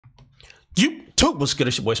YouTube, what's good?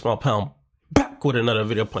 It's your boy Small Pound, back with another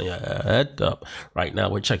video, putting your head up. Right now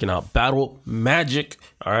we're checking out Battle Magic.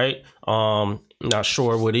 All right, not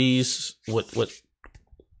sure what is this.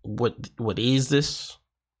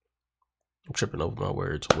 I'm tripping over my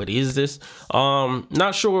words. What is this?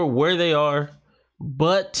 Not sure where they are,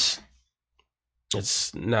 but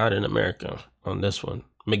it's not in America on this one.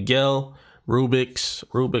 Miguel,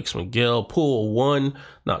 Rubix, Miguel, pool 1.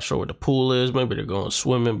 Not sure what the pool is. Maybe they're going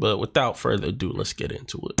swimming, but without further ado, let's get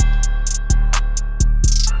into it.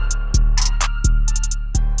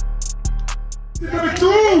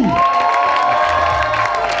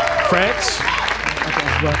 France.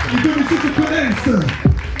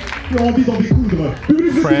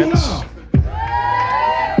 France.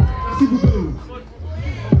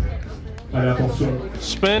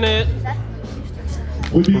 Spin it.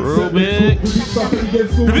 Rubix.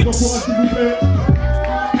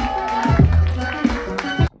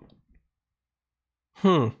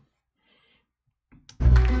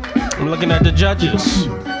 I'm looking at the judges.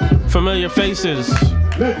 Familiar faces.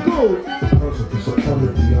 Let's go.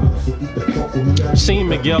 Seen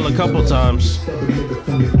Miguel a couple times.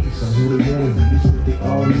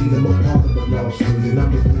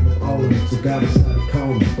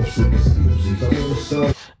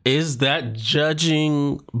 Is that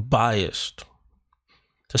judging biased?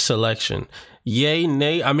 The selection, yay,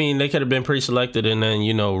 nay? I mean, they could have been pre-selected and then,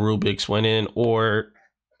 you know, Rubix went in, or,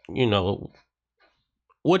 you know,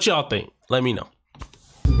 what y'all think? Let me know.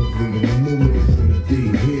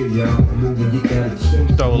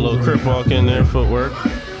 Throw a little crip walk in there, footwork.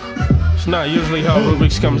 It's not usually how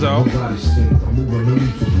Rubix comes out.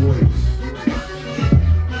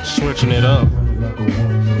 Switching it up.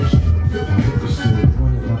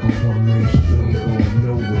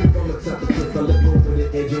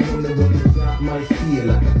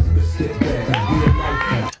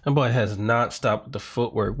 That boy has not stopped with the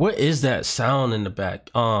footwork. What is that sound in the back?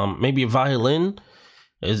 Maybe a violin?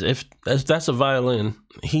 If that's a violin,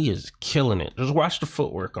 he is killing it. Just watch the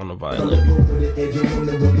footwork on the violin.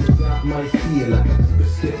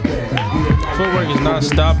 Footwork is not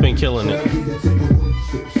stopping, killing it.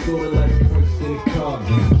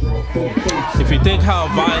 If you think how a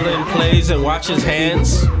violin plays and watch his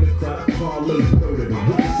hands,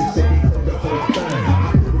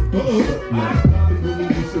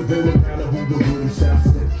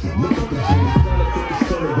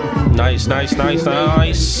 nice.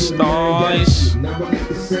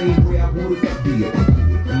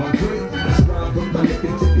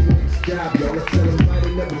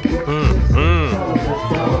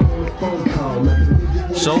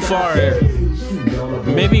 So far,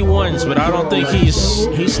 maybe once, but I don't think he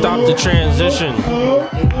stopped the transition.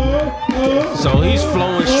 So he's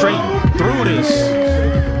flowing straight through this.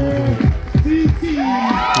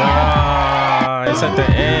 It's at the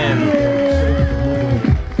end.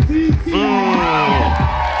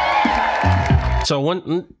 So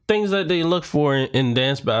one things that they look for in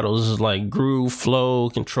dance battles is like groove, flow,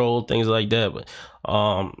 control, things like that. But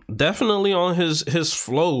definitely on his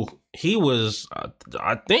flow, he was,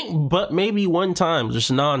 I think, but maybe one time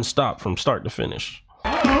just non-stop from start to finish.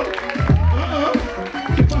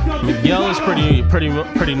 Miguel is pretty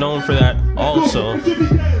known for that also.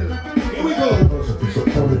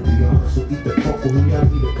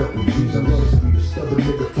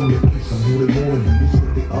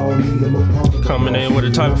 Coming in with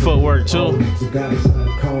a type of footwork too.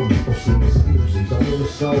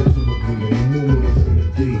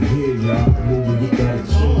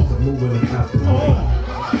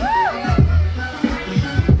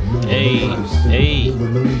 Hey.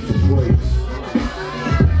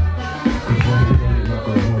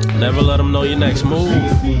 Never let them know your next move.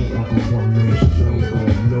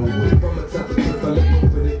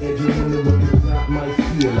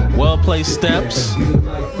 Well placed steps.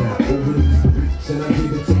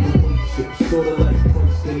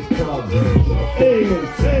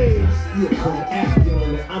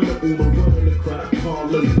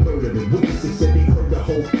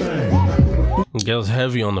 Miguel's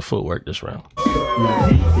heavy on the footwork this round.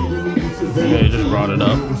 Yeah, he just brought it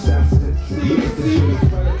up.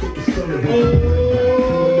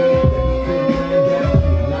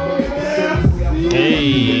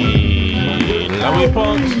 Hey, là où il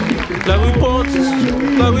pense.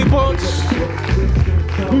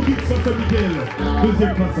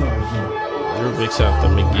 Rubix after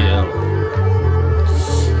Miguel.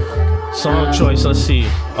 Song choice, let's see.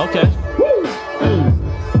 Okay.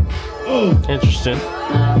 Interesting.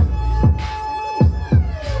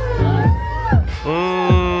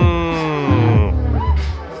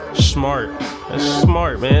 Smart. That's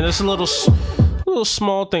smart, man. It's a little little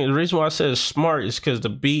small thing. The reason why I said it's smart is because the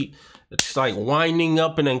beat, it's like winding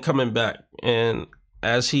up and then coming back. And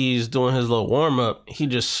as he's doing his little warm up, he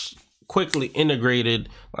just quickly integrated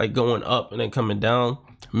like going up and then coming down,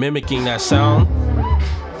 mimicking that sound.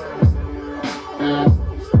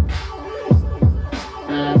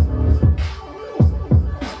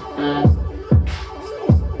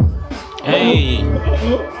 Hey.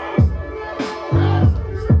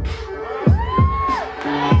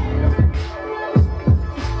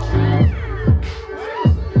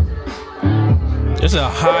 This is a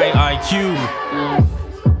high IQ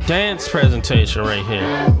dance presentation right here.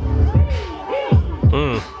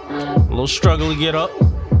 A little struggle to get up.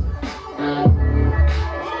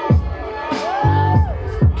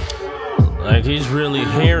 Like he's really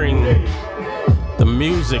hearing the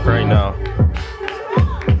music right now.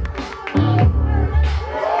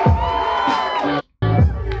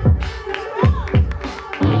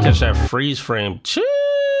 Catch that freeze frame. Jeez.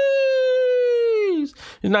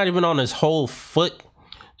 He's not even on his whole foot.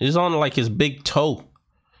 He's on like his big toe.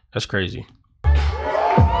 That's crazy.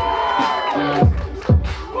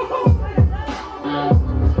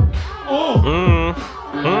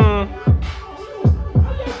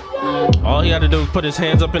 All he had to do was put his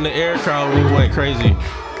hands up in the air, crowd went crazy.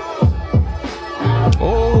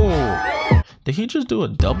 Oh, did he just do a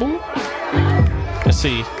double? Let's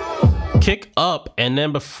see. Kick up and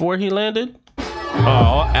then before he landed?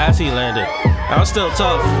 Oh, as he landed. That was still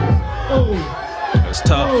tough. It's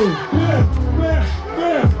tough.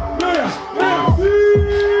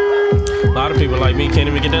 A lot of people like me can't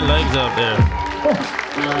even get their legs up there.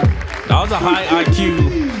 That was a high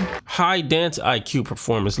IQ, high dance IQ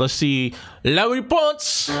performance. Let's see. La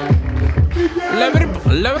réponse. La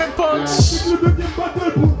réponse.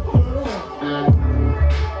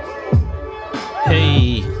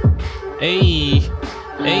 Hey. Hey.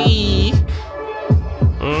 Hey.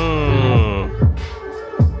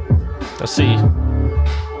 Let's see.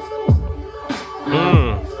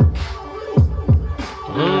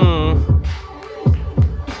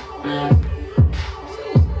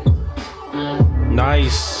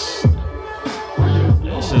 Nice.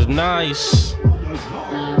 This is nice.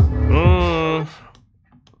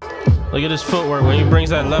 Look at his footwork when he brings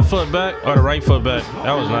that left foot back or the right foot back.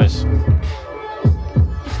 That was nice.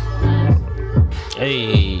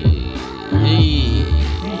 Hey, hey,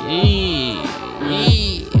 hey,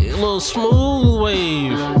 hey. A little smooth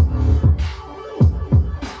wave.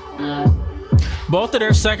 Both of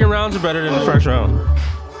their second rounds are better than the first round.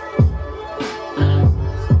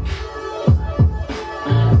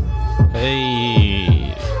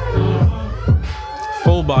 Hey,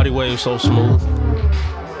 full body wave, so smooth.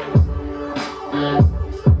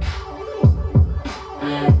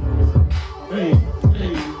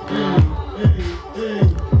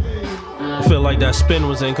 I feel like that spin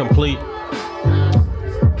was incomplete,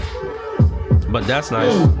 but that's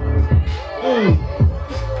nice.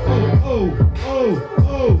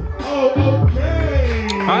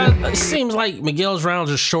 It seems like Miguel's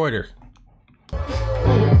rounds are shorter.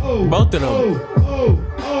 Both of them.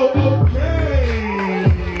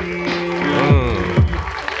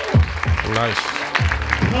 Nice.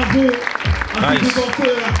 Nice.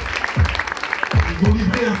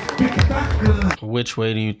 Which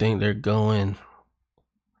way do you think they're going?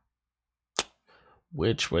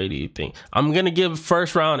 Which way do you think? I'm gonna give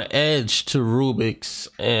first round edge to Rubix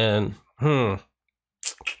and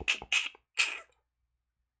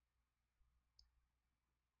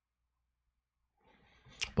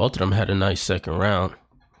both of them had a nice second round.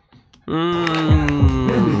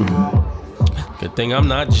 Good thing I'm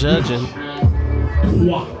not judging.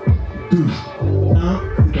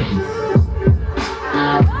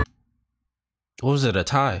 What was it? A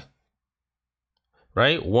tie?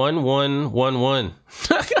 Right? 1-1-1-1.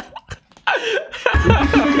 That's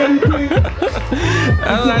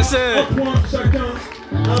what I said. Come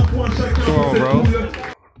on, bro.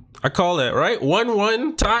 I call that, right?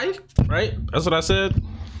 1-1 tie, right? That's what I said.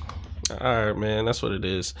 All right, man. That's what it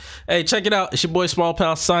is. Hey, check it out. It's your boy Small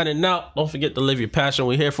Pound signing out. Don't forget to live your passion.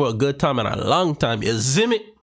 We're here for a good time and a long time. You zim it.